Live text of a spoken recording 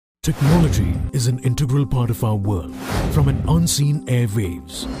Technology is an integral part of our world, from an unseen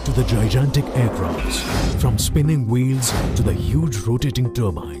airwaves to the gigantic aircrafts, from spinning wheels to the huge rotating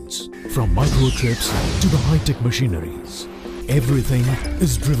turbines, from microchips to the high-tech machineries. Everything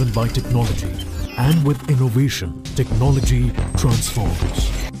is driven by technology, and with innovation, technology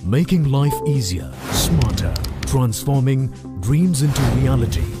transforms, making life easier, smarter, transforming dreams into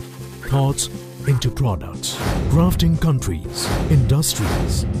reality, thoughts into products, crafting countries,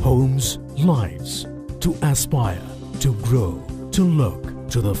 industries, homes, lives, to aspire, to grow, to look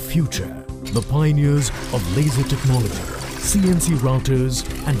to the future. The pioneers of laser technology, CNC routers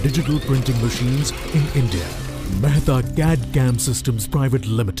and digital printing machines in India. Mehta Cad CAM Systems Pvt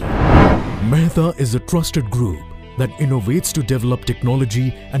Ltd. Mehta is a trusted group that innovates to develop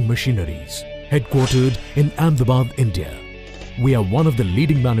technology and machineries. Headquartered in Ahmedabad, India. We are one of the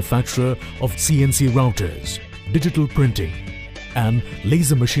leading manufacturers of CNC routers, digital printing and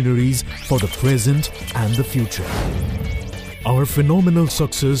laser machineries for the present and the future. Our phenomenal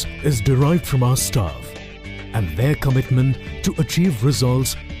success is derived from our staff and their commitment to achieve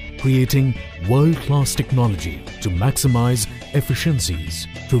results, creating world-class technology to maximize efficiencies,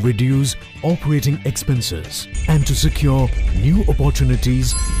 to reduce operating expenses and to secure new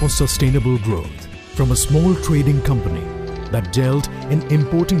opportunities for sustainable growth. From a small trading company that dealt in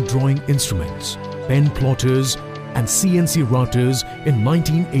importing drawing instruments, pen plotters and CNC routers in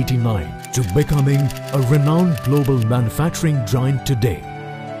 1989 to becoming a renowned global manufacturing giant today.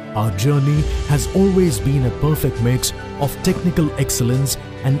 Our journey has always been a perfect mix of technical excellence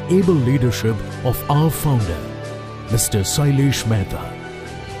and able leadership of our founder, Mr. Sailesh Mehta.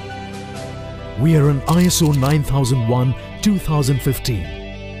 We are an ISO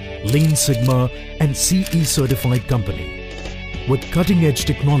 9001-2015, Lean Sigma and CE certified company, with cutting-edge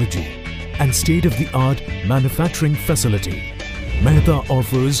technology and state-of-the-art manufacturing facility. Mehta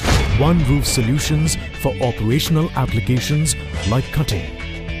offers one-roof solutions for operational applications like cutting,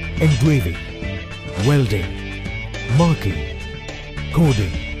 engraving, welding, marking,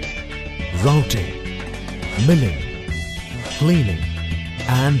 coding, routing, milling, cleaning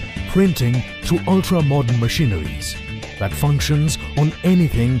and printing through ultra-modern machineries that functions on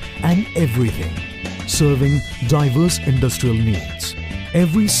anything and everything, serving diverse industrial needs.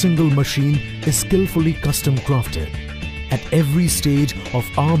 Every single machine is skillfully custom crafted at every stage of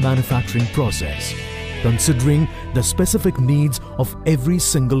our manufacturing process, considering the specific needs of every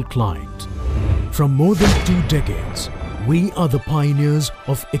single client. From more than 2 decades, we are the pioneers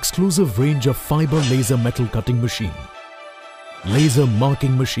of exclusive range of fiber laser metal cutting machine, laser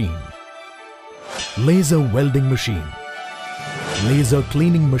marking machine, laser welding machine, laser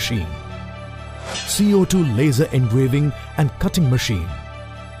cleaning machine, CO2 laser engraving and cutting machine.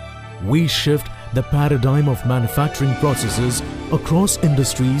 We shift the paradigm of manufacturing processes across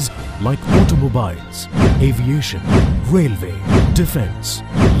industries like automobiles, aviation, railway, defense,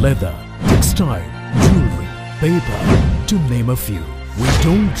 leather, textile, jewelry, paper, to name a few. We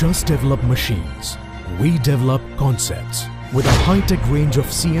don't just develop machines, we develop concepts. With a high-tech range of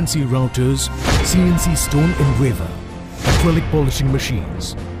CNC routers, CNC stone engraver, acrylic polishing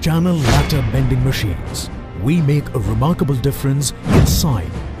machines, channel lattice bending machines, we make a remarkable difference in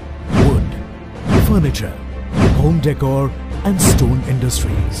sign, wood, furniture, home decor and stone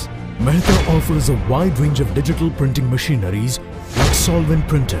industries. Mehta offers a wide range of digital printing machineries like solvent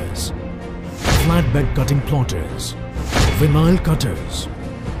printers, flatbed cutting plotters, vinyl cutters,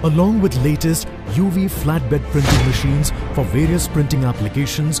 along with latest UV flatbed printing machines for various printing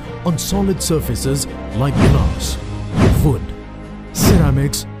applications on solid surfaces like glass, wood,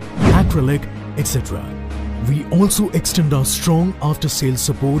 ceramics, acrylic, etc. We also extend our strong after-sales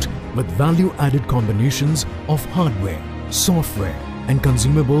support with value-added combinations of hardware, software and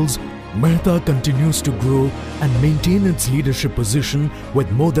consumables. Mehta continues to grow and maintain its leadership position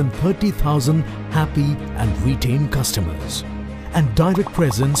with more than 30,000 happy and retained customers and direct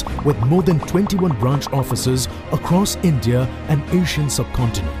presence with more than 21 branch offices across India and Asian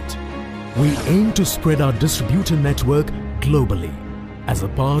subcontinent. We aim to spread our distributor network globally as a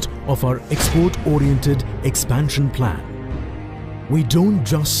part of our export-oriented expansion plan. We don't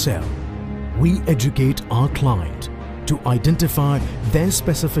just sell, we educate our client to identify their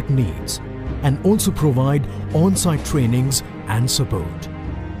specific needs and also provide on-site trainings and support.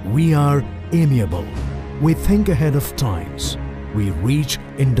 We are amiable, we think ahead of times, we reach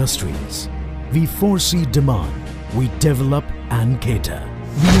industries, we foresee demand, we develop and cater.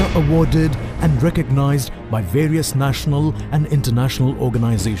 We are awarded and recognized by various national and international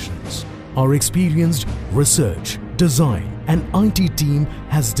organizations. Our experienced research, design and IT team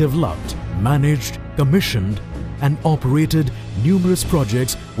has developed, managed, commissioned and operated numerous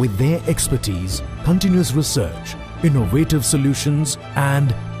projects with their expertise, continuous research, innovative solutions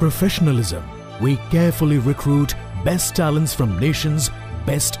and professionalism. We carefully recruit best talents from nation's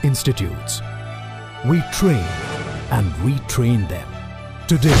best institutes. We train and retrain them.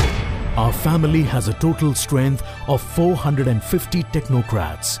 Today, our family has a total strength of 450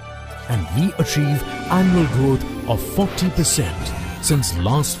 technocrats, and we achieve annual growth of 40% since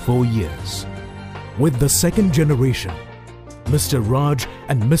last 4 years. With the second generation, Mr. Raj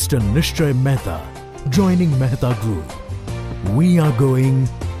and Mr. Nishchay Mehta joining Mehta Group, we are going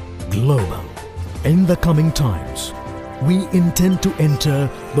global. In the coming times, we intend to enter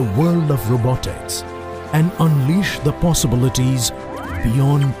the world of robotics and unleash the possibilities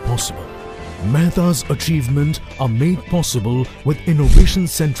beyond possible. Mehta's achievements are made possible with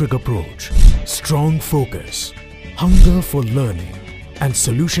innovation-centric approach, strong focus, hunger for learning and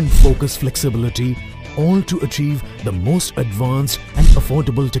solution-focused flexibility, all to achieve the most advanced and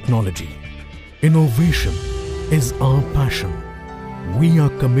affordable technology. Innovation is our passion. We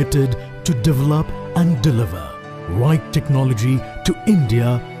are committed to develop and deliver right technology to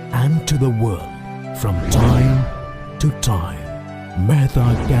India and to the world from time to time.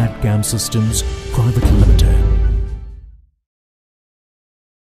 Mehta Cad Systems Pvt Ltd.